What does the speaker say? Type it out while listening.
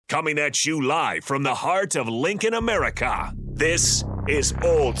Coming at you live from the heart of Lincoln, America. This is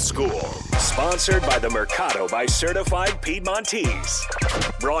Old School. Sponsored by the Mercado by Certified Piedmontese.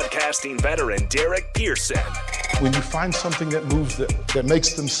 Broadcasting veteran Derek Pearson. When you find something that moves them, that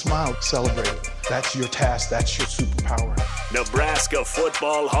makes them smile, celebrate it. That's your task. That's your superpower. Nebraska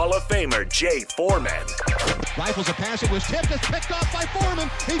Football Hall of Famer Jay Foreman. Rifles a pass. It was tipped. It's picked off by Foreman.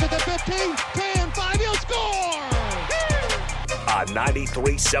 He's at the 15, 10, 5. He'll score! On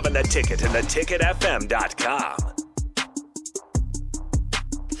 93.7 The Ticket and theticketfm.com.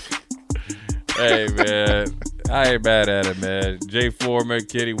 Hey, man. I ain't mad at it, man. Jay Foreman,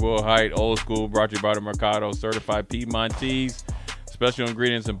 Kenny Wilhite, Old School, brought to you by the Mercado, Certified Piedmontese. Special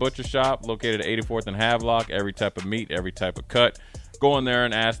ingredients and butcher shop, located at 84th and Havelock. Every type of meat, every type of cut. Go in there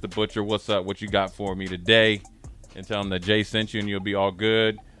and ask the butcher, what's up, what you got for me today? And tell them that Jay sent you and you'll be all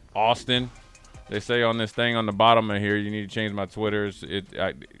good. Austin, they say on this thing on the bottom of here, you need to change my Twitters.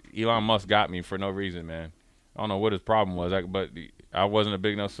 Elon Musk got me for no reason, man. I don't know what his problem was, but I wasn't a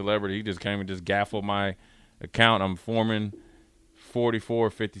big enough celebrity. He just came and just gaffled my account. I'm Foreman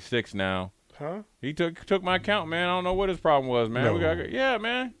 4456 now. Huh? He took my account, man. I don't know what his problem was, man. No. Yeah,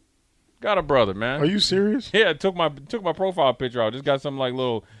 man. Got a brother, man. Are you serious? Yeah, took my profile picture out. Just got some like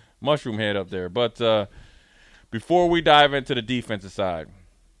little mushroom head up there. But before we dive into the defensive side,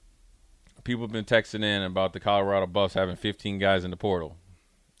 people have been texting in about the Colorado Buffs having 15 guys in the portal.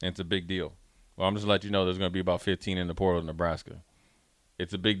 And it's a big deal. Well, I'm just letting you know there's going to be about 15 in the portal in Nebraska.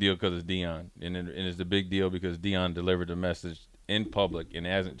 It's a big deal because it's Deion. And it's a big deal because Deion delivered the message in public and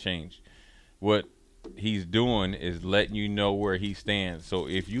it hasn't changed. What he's doing is letting you know where he stands. So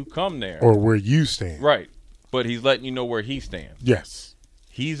if you come there. Or where you stand. Right. But he's letting you know where he stands. Yes.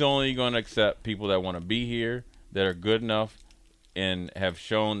 He's only going to accept people that want to be here, that are good enough, and have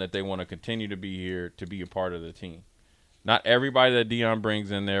shown that they want to continue to be here to be a part of the team. Not everybody that Deion brings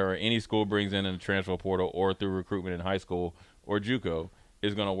in there or any school brings in the transfer portal or through recruitment in high school or JUCO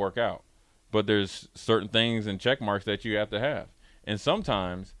is going to work out. But there's certain things and check marks that you have to have. And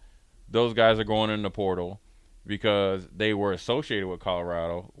sometimes those guys are going in the portal because they were associated with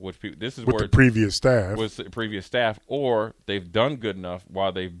Colorado, which this is with where the previous staff. with the previous staff, or they've done good enough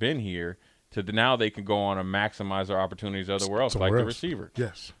while they've been here to now they can go on and maximize their opportunities elsewhere else, like the receiver.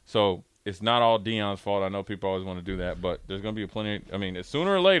 Yes. So it's not all Deion's fault. I know people always want to do that, but there's going to be plenty. I mean,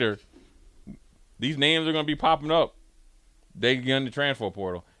 sooner or later, these names are going to be popping up. They get in the transfer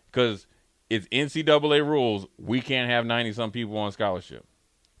portal because it's NCAA rules. We can't have 90-some people on scholarship.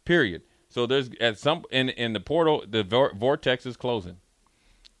 Period. So there's at some in the portal, the vortex is closing.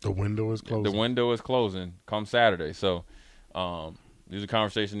 The window is closing. The window is closing come Saturday. So these are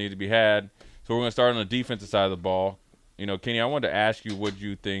conversations that need to be had. So we're going to start on the defensive side of the ball. You know, Kenny, I wanted to ask you what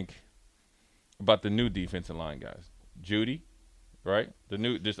you think about the new defensive line guys. Judy, right? The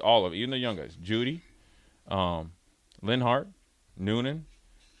new, just all of it, even the young guys. Judy, Linhart, Noonan,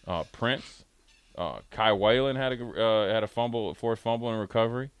 Prince, Kai Whalen had a fumble, forced fumble in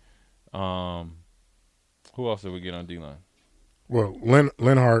recovery. Who else did we get on D-line? Well,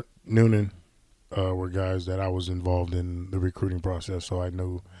 Linhart, Noonan were guys that I was involved in the recruiting process, so I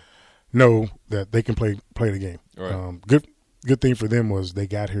know that they can play the game. Right. Good thing for them was they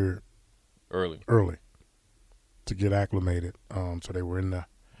got here early to get acclimated. So they were in the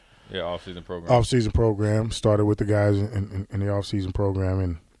off-season program. Off-season program, started with the guys in the off-season program,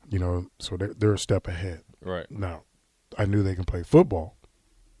 and so they're a step ahead. Right. Now, I knew they can play football.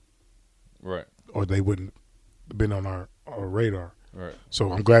 Right. Or they wouldn't have been on our radar. Right.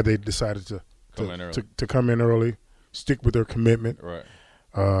 So I'm glad they decided to come in early, stick with their commitment. Right.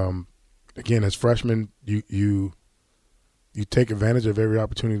 Again, as freshmen, you take advantage of every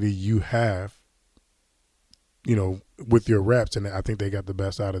opportunity you have, with your reps, and I think they got the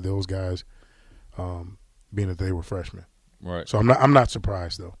best out of those guys, being that they were freshmen. Right. So I'm not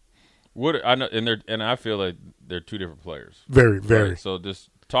surprised though. What I know, and I feel like they're two different players. Very, very. Right? So just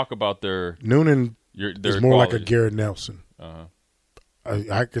talk about their Noonan their is more qualities. like a Garrett Nelson. Uh-huh.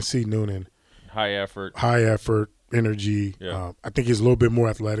 I can see Noonan high effort, energy. Yeah. I think he's a little bit more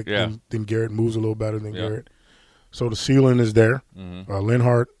athletic than Garrett. Moves a little better than Garrett. So the ceiling is there. Mm-hmm.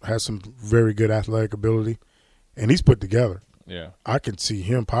 Linhart has some very good athletic ability, and he's put together. Yeah, I could see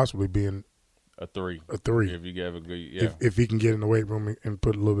him possibly being a three. If you have a good, if he can get in the weight room and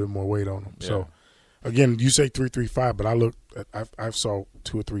put a little bit more weight on him. Yeah. So again, you say 3-3-5, but I saw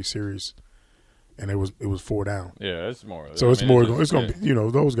 2 or 3 series, and it was 4 down. Yeah, it's more. So it's going to be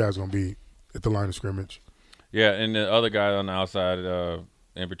those guys going to be at the line of scrimmage. Yeah, and the other guy on the outside,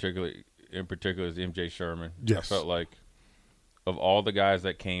 in particular is MJ Sherman. Yes. I felt like of all the guys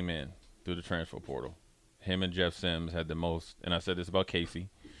that came in through the transfer portal, him and Jeff Sims had the most. And I said this about Casey.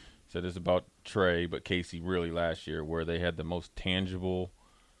 said this about Trey, but Casey really last year, where they had the most tangible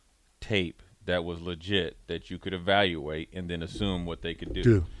tape that was legit that you could evaluate and then assume what they could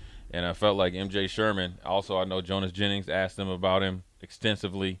do. And I felt like MJ Sherman, also I know Jonas Jennings asked him about him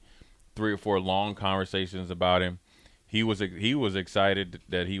extensively, 3 or 4 long conversations about him. He was excited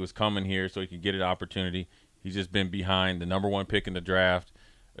that he was coming here so he could get an opportunity. He's just been behind the number 1 pick in the draft,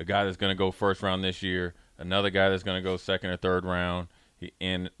 a guy that's going to go first round this year, another guy that's going to go second or third round,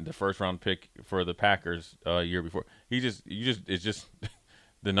 and the first round pick for the Packers year before. It's just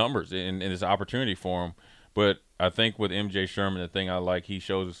the numbers and this opportunity for him. But I think with MJ Sherman, the thing I like, he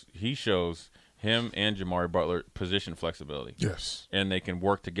shows him and Jamari Butler position flexibility. Yes, and they can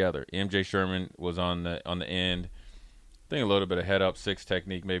work together. MJ Sherman was on the end, I think a little bit of head up 6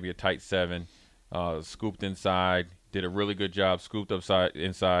 technique, maybe a tight 7, scooped inside, did a really good job, scooped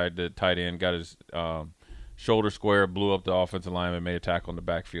inside the tight end, got his shoulder square, blew up the offensive lineman, made a tackle in the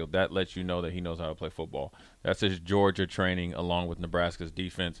backfield. That lets you know that he knows how to play football. That's his Georgia training along with Nebraska's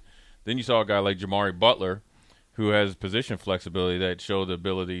defense. Then you saw a guy like Jamari Butler, who has position flexibility that showed the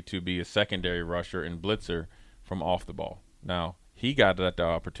ability to be a secondary rusher and blitzer from off the ball. Now, he got that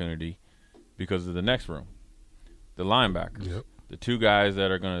opportunity because of the next room, the linebackers. Yep. The 2 guys that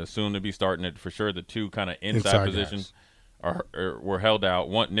are going to soon to be starting it for sure. The 2 kind of inside positions were held out.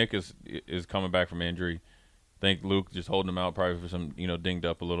 Nick is coming back from injury. I think Luke just holding him out probably for some, dinged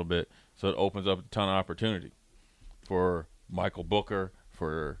up a little bit. So it opens up a ton of opportunity for Michael Booker,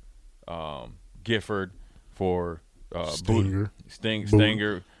 for Gifford, for Stinger,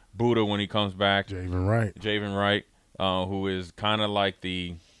 Stinger, Buddha when he comes back. Javen Wright, who is kind of like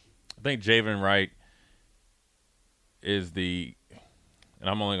I think Javen Wright is the, and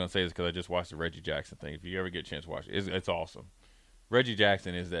I'm only going to say this because I just watched the Reggie Jackson thing. If you ever get a chance to watch it, it's awesome. Reggie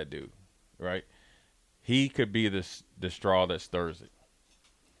Jackson is that dude, right? He could be the straw that stirs it.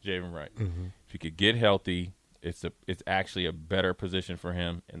 Javen Wright. Mm-hmm. If he could get healthy, it's actually a better position for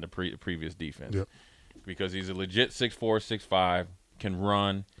him in the previous defense. Yep. Because he's a legit 6'4", 6'5", can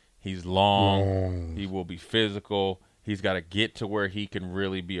run. He's long. He will be physical. He's got to get to where he can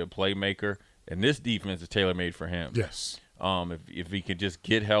really be a playmaker. And this defense is tailor-made for him. Yes. If he could just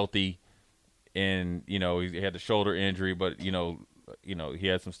get healthy, and he had the shoulder injury, but he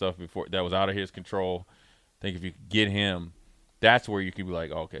had some stuff before that was out of his control. I think if you could get him, that's where you could be like,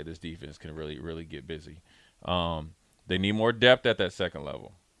 okay, this defense can really, really get busy. They need more depth at that second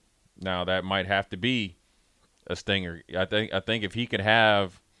level. Now that might have to be a Stinger. I think if he could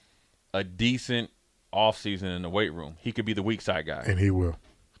have a decent offseason in the weight room, he could be the weak side guy. And he will.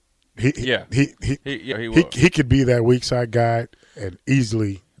 He will. He could be that weak side guy and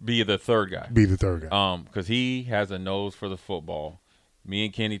easily be the third guy. Because he has a nose for the football. Me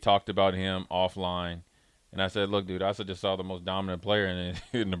and Kenny talked about him offline, and I said, "Look, dude, I just saw the most dominant player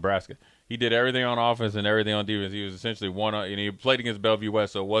in Nebraska. He did everything on offense and everything on defense. He was essentially and he played against Bellevue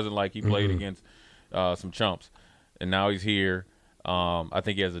West, so it wasn't like he played against some chumps. And now he's here. I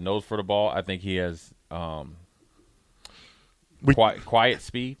think he has a nose for the ball. I think he has quiet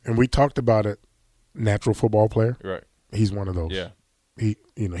speed. And we talked about it, natural football player. Right. He's one of those. Yeah.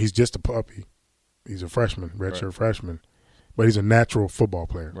 He's just a puppy. He's a freshman, redshirt freshman, but he's a natural football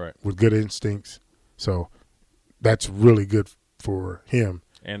player with good instincts. So that's really good for him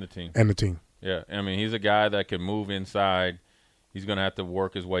and the team. Yeah, I mean, he's a guy that can move inside. He's going to have to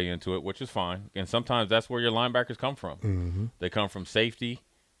work his way into it, which is fine. And sometimes that's where your linebackers come from. Mm-hmm. They come from safety,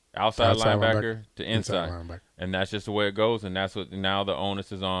 outside linebacker to inside linebacker. And that's just the way it goes. And that's what now the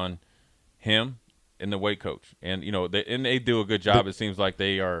onus is on him and the weight coach. And they do a good job. It seems like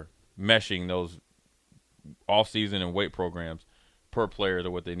they are meshing those off-season and weight programs per player to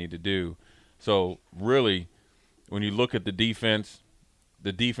what they need to do. So really, when you look at the defensive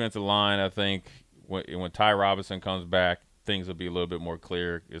line, I think when Ty Robinson comes back, things will be a little bit more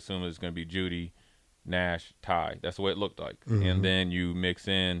clear. Assume it's going to be Judy, Nash, Ty. That's the way it looked like. Mm-hmm. And then you mix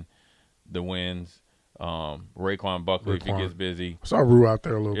in the wins. Raekwon Buckley, if he gets busy. I saw Rue out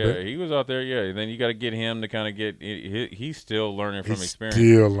there a little bit. Yeah, he was out there, yeah. And then you got to get him to kind of get – he's still learning from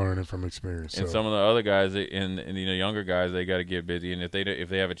experience. And some of the other guys and younger guys, they got to get busy. And if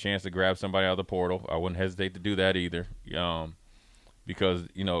they have a chance to grab somebody out of the portal, I wouldn't hesitate to do that either. Because,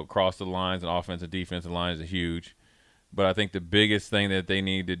 across the lines and offensive and defensive lines are huge. But I think the biggest thing that they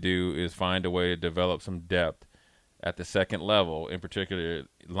need to do is find a way to develop some depth at the second level, in particular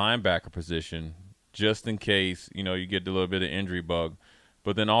linebacker position, just in case, you get a little bit of injury bug,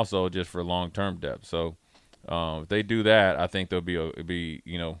 but then also just for long-term depth. So if they do that, I think they'll be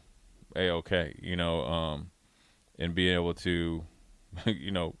A-okay, and be able to,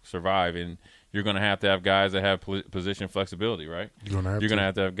 survive. And You're going to have guys that have position flexibility, right? You're going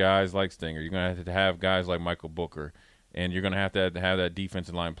to have guys like Stinger. You're going to have guys like Michael Booker. And you're going to have that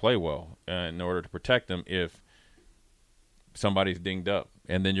defensive line play well in order to protect them if somebody's dinged up.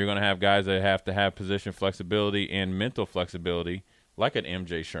 And then you're going to have guys that have to have position flexibility and mental flexibility, like an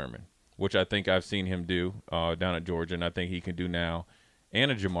MJ Sherman, which I think I've seen him do down at Georgia, and I think he can do now,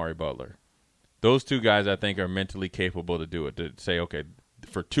 and a Jamari Butler. Those two guys, I think, are mentally capable to do it, to say, okay,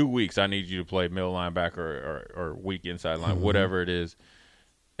 for 2 weeks, I need you to play middle linebacker or weak inside line, whatever it is.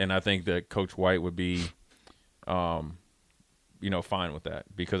 And I think that Coach White would be, fine with that,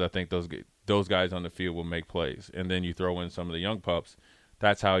 because I think those guys on the field will make plays. And then you throw in some of the young pups.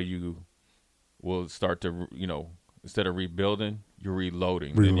 That's how you will start to, instead of rebuilding, you're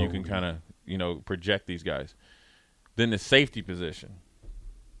reloading. And you can kind of, project these guys. Then the safety position.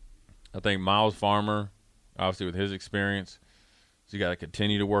 I think Miles Farmer, obviously with his experience, so you got to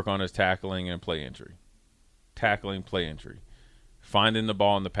continue to work on his tackling and play entry. Tackling, play entry. Finding the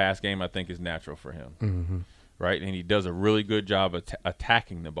ball in the pass game, I think, is natural for him. Mm-hmm. Right? And he does a really good job of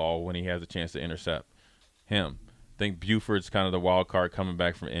attacking the ball when he has a chance to intercept him. I think Buford's kind of the wild card coming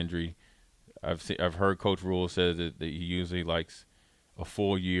back from injury. I've heard Coach Rule says that he usually likes a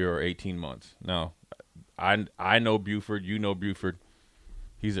full year or 18 months. Now, I know Buford. You know Buford.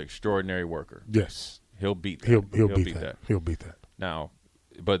 He's an extraordinary worker. Yes. He'll beat that. He'll beat that. He'll beat that. Now,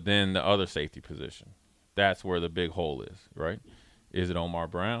 but then the other safety position, that's where the big hole is, right? Is it Omar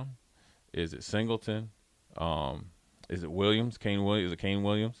Brown? Is it Singleton? Is it Williams? Kane Williams? Is it Kane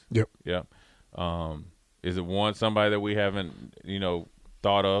Williams? Yep. Yep. Is it somebody that we haven't,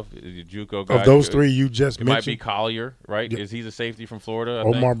 thought of? Is it JUCO guy? Of those three you just mentioned, might be Collier, right? Yep. Is he a safety from Florida?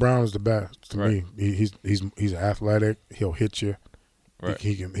 Omar Brown is the best to me. He's athletic. He'll hit you. Right.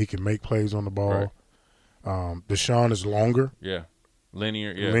 He can make plays on the ball. Right. Deshaun is longer. Yeah.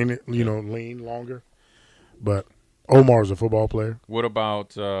 Linear. Yeah. Lean longer. But Omar is a football player. What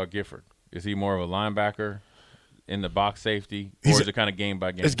about Gifford? Is he more of a linebacker in the box safety, or is it kind of game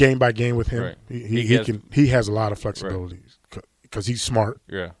by game? It's game by game with him. Right. He has a lot of flexibility because he's smart.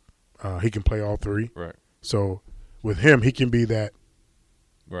 Yeah. He can play all three. Right. So with him, he can be that.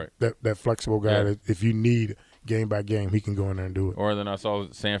 Right. That flexible guy that if you need game by game, he can go in there and do it. Or then I saw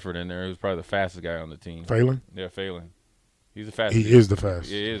Sanford in there. He was probably the fastest guy on the team. Phelan? Yeah, Phelan. He's the fastest. He is the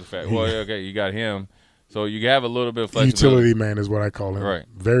fastest. He is the fastest. Well, okay, you got him. So you have a little bit of flexibility. Utility man is what I call him. Right.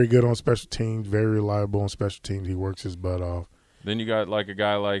 Very good on special teams, very reliable on special teams. He works his butt off. Then you got like a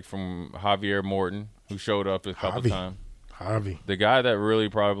guy from Javier Morton who showed up a couple times. Javi. The guy that really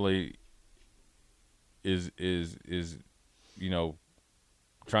probably is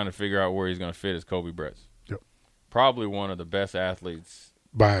trying to figure out where he's going to fit is Kobe Bretz. Yep. Probably one of the best athletes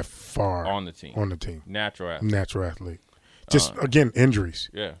by far on the team. Natural athlete. Just again, injuries.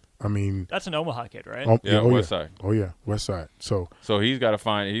 Yeah. I mean, that's an Omaha kid, right? West Side. Oh yeah, West Side. So he's got to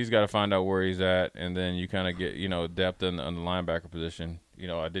find out where he's at, and then you kind of get depth on the linebacker position.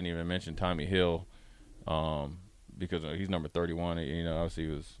 I didn't even mention Tommy Hill, because he's number 31. Obviously he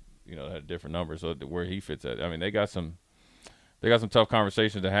was had a different number, so where he fits at. I mean, they got some tough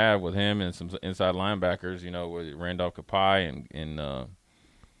conversations to have with him and some inside linebackers. With Randolph Kapai and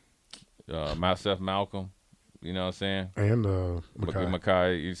Seth Malcolm. You know what I'm saying? And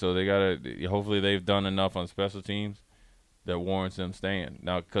Makai. So they gotta. Hopefully, they've done enough on special teams that warrants them staying.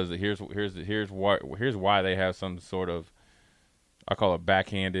 Now, because here's why they have some sort of, I call it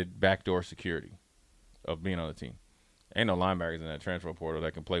backdoor security of being on the team. Ain't no linebackers in that transfer portal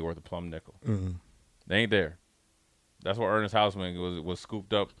that can play worth a plum nickel. Mm-hmm. They ain't there. That's why Ernest Hausman was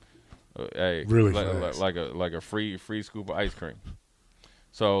scooped up, really like a free scoop of ice cream.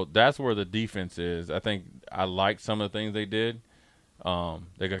 So that's where the defense is. I think I like some of the things they did. They're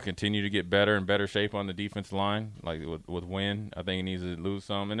going to continue to get better and better shape on the defense line. Like with Wynn, I think he needs to lose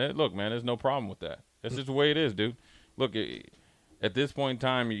some. And look, man, there's no problem with that. That's just the way it is, dude. Look, at this point in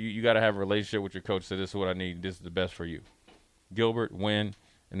time, you got to have a relationship with your coach. Say, this is what I need. This is the best for you. Gilbert, Wynn,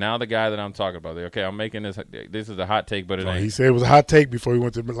 and now the guy that I'm talking about. Okay, I'm making this. This is a hot take, but it ain't. He said it was a hot take before he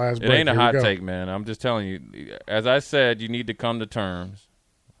went to the last break. It ain't a hot take, man. I'm just telling you. As I said, you need to come to terms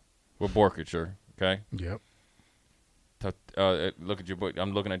with Borkature, okay? Yep. Look at your boy.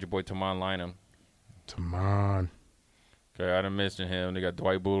 I'm looking at your boy Taman Lynham. Taman. Okay, I didn't mention him. They got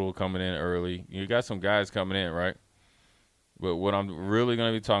Dwight Boodle coming in early. You got some guys coming in, right? But what I'm really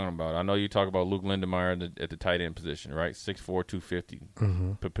going to be talking about, I know you talk about Luke Lindemeyer at the tight end position, right? 6'4", 250,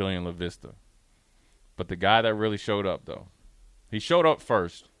 Papillion La Vista. But the guy that really showed up, though, he showed up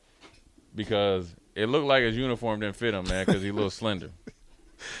first because it looked like his uniform didn't fit him, man, because he's a little slender.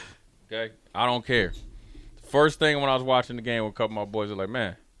 Okay? I don't care. First thing when I was watching the game with a couple of my boys, they're like,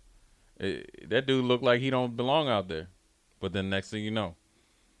 man, That dude looked like he don't belong out there. But then next thing you know,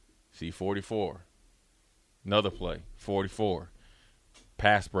 see 44. Another play, 44.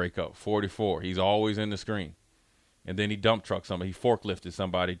 Pass breakup, 44. He's always in the screen. And then he dump trucked somebody. He forklifted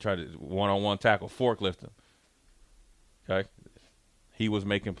somebody, tried to one-on-one tackle, forklift him. Okay? He was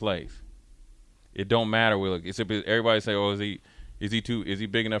making plays. It don't matter. Everybody say, "Oh, is he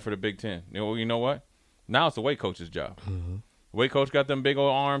big enough for the Big Ten?" You know what? Now it's the weight coach's job. Mm-hmm. The weight coach got them big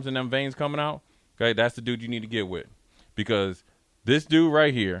old arms and them veins coming out. Okay, that's the dude you need to get with, because this dude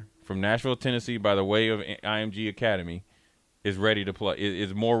right here from Nashville, Tennessee, by the way of IMG Academy, is ready to play.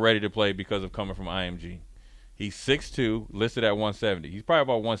 Is more ready to play because of coming from IMG. He's 6'2", listed at 170. He's probably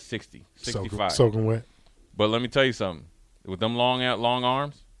about 160, 65. Soaking wet. But let me tell you something. With them long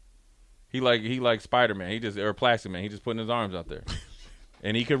arms, he like Spider-Man. Or Plastic Man. He just putting his arms out there.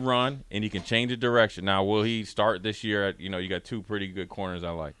 And he can run, and he can change the direction. Now, will he start this year at, you got two pretty good corners I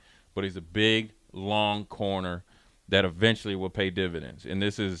like. But he's a big, long corner that eventually will pay dividends. And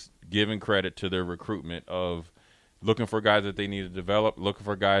this is giving credit to their recruitment of looking for guys that they need to develop, looking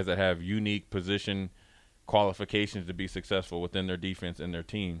for guys that have unique position qualifications to be successful within their defense and their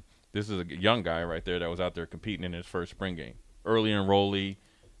team. This is a young guy right there that was out there competing in his first spring game. Early enrollee,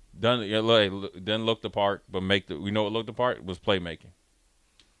 didn't look the part, but what looked the part was playmaking.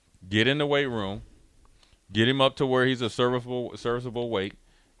 Get in the weight room, get him up to where he's a serviceable weight,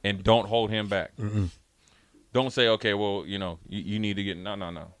 and don't hold him back. Mm-mm. Don't say, okay, well, you need to get –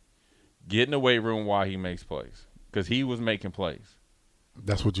 no. Get in the weight room while he makes plays, because he was making plays.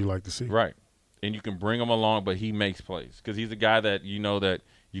 That's what you like to see. Right. And you can bring him along, but he makes plays, because he's a guy that that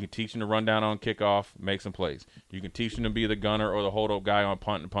you can teach him to run down on kickoff, make some plays. You can teach him to be the gunner or the hold-up guy on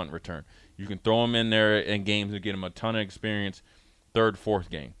punt and return. You can throw him in there in games and get him a ton of experience, third, fourth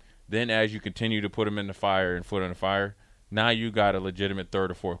game. Then as you continue to put him in the fire and foot in the fire, now you got a legitimate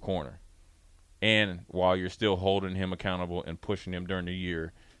third or fourth corner. And while you're still holding him accountable and pushing him during the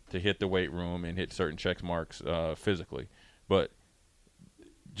year to hit the weight room and hit certain check marks physically. But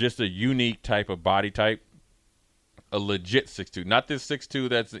just a unique type of body type, a legit 6'2", not this 6'2"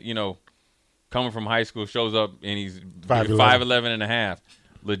 that's coming from high school, shows up and he's 5'11" and a half.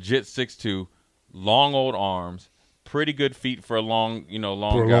 Legit 6'2", long old arms, pretty good feet for a long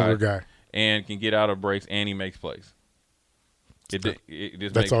longer guy, and can get out of breaks, and he makes plays.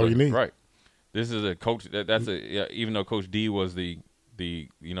 That's all you need, right? This is a coach. Even though Coach D was the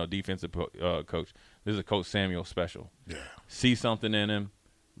defensive coach, this is a Coach Samuel special. Yeah, see something in him.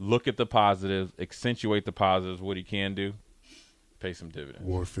 Look at the positives, accentuate the positives, what he can do, pay some dividends.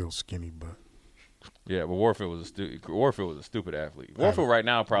 Warfield's skinny butt. Yeah, but Warfield was a stupid athlete. Warfield right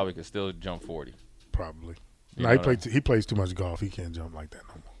now probably could still jump 40. Probably. No, he plays too much golf. He can't jump like that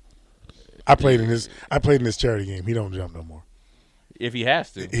no more. I played in this charity game. He don't jump no more. If he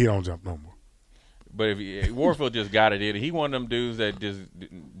has to, he don't jump no more. But if Warfield just got it in, he one of them dudes that just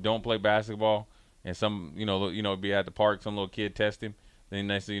don't play basketball, and some be at the park, some little kid test him. Then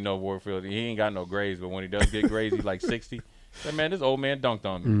next thing you know, Warfield, he ain't got no grades, but when he does get grades, he's like 60. Say, man, this old man dunked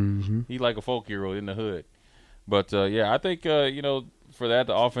on me. Mm-hmm. He like a folk hero in the hood. But I think for that,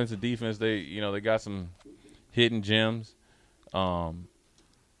 the offense and defense, they got some hidden gems. Got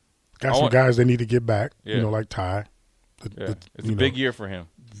some guys they need to get back. Yeah. Like Ty. It's a big year for him.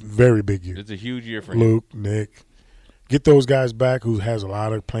 Very big year. It's a huge year for Luke, Nick. Get those guys back who has a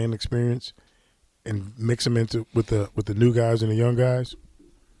lot of playing experience, and mix them into with the new guys and the young guys.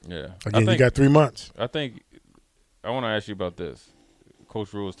 Yeah. Again, you got 3 months. I think I want to ask you about this.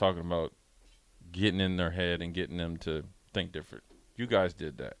 Coach Rule was talking about getting in their head and getting them to think different. You guys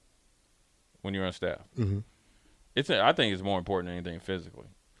did that when you were on staff. Mm-hmm. I think it's more important than anything physically.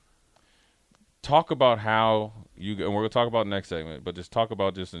 Talk about how and we're going to talk about next segment, but just talk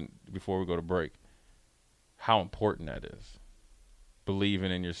about before we go to break, how important that is.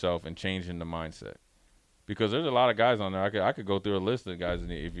 Believing in yourself and changing the mindset. Because there's a lot of guys on there. I could go through a list of guys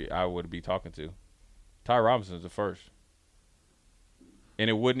I would be talking to. Ty Robinson's the first. And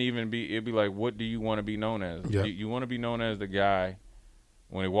it'd be like, what do you want to be known as? Yeah. You want to be known as the guy,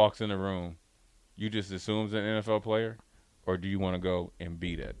 when he walks in the room, you just assumes an NFL player, or do you want to go and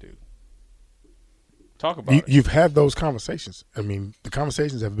be that dude? Talk about it. You've had those conversations. I mean, the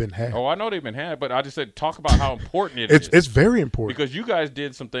conversations have been had. Oh, I know they've been had, but I just said talk about how important it is. It's very important. Because you guys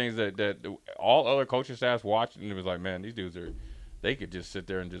did some things that all other coaching staffs watched, and it was like, man, these dudes they could just sit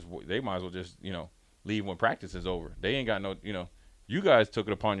there and they might as well just, leave when practice is over. They ain't got no, you guys took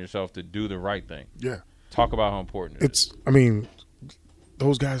it upon yourself to do the right thing. Yeah. Talk about how important it is. I mean,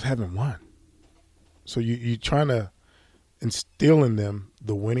 those guys haven't won. So you're trying to instill in them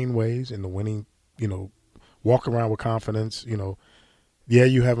the winning ways and the winning, walk around with confidence. Yeah,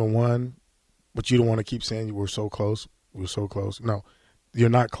 you haven't won, but you don't want to keep saying we're so close. We're so close. No, you're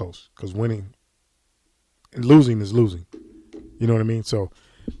not close because winning and losing is losing. You know what I mean? So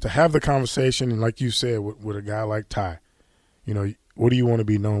to have the conversation, and like you said, with a guy like Ty, you know, what do you want to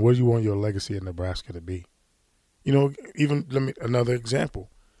be known? What do you want your legacy in Nebraska to be? You know, even another example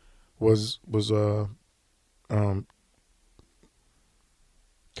was golly,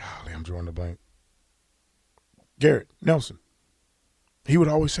 I'm drawing a blank. Garrett Nelson. He would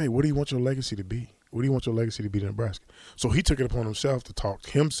always say, what do you want your legacy to be? What do you want your legacy to be in Nebraska? So he took it upon himself to talk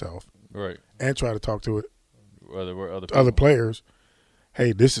to himself, right, and try to talk to other players.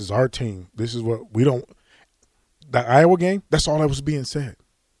 Hey, this is our team. This is what we don't. The Iowa game, that's all that was being said.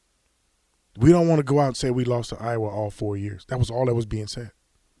 We don't want to go out and say we lost to Iowa all 4 years. That was all that was being said.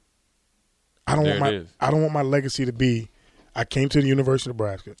 I don't want my legacy to be I came to the University of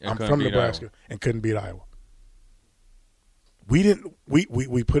Nebraska. I'm from Nebraska Iowa. And couldn't beat Iowa. We didn't.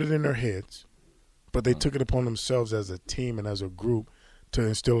 We put it in their heads, but they took it upon themselves as a team and as a group to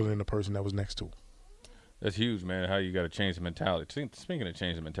instill it in the person that was next to them. That's huge, man. How you got to change the mentality. Speaking of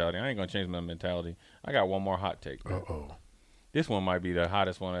changing the mentality, I ain't gonna change my mentality. I got one more hot take. This one might be the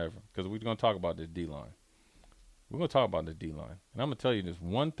hottest one ever because we're gonna talk about this D line. We're gonna talk about the D line, and I'm gonna tell you this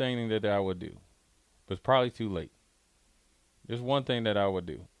one thing that I would do, but it's probably too late. There's one thing that I would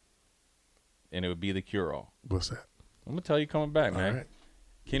do, and it would be the cure-all. What's that? I'm gonna tell you coming back, man. Right.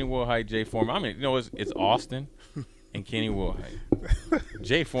 Kenny Wilhite, Jay Foreman. I mean, you know, it's Austin and Kenny Wilhite.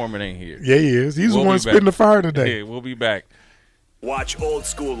 Jay Foreman ain't here. Yeah, he is. He's the one spitting the fire today. Yeah, we'll be back. Watch Old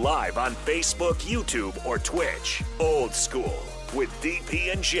School live on Facebook, YouTube, or Twitch. Old School with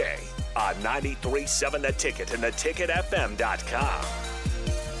DP and J on 93.7 The Ticket and theticketfm.com.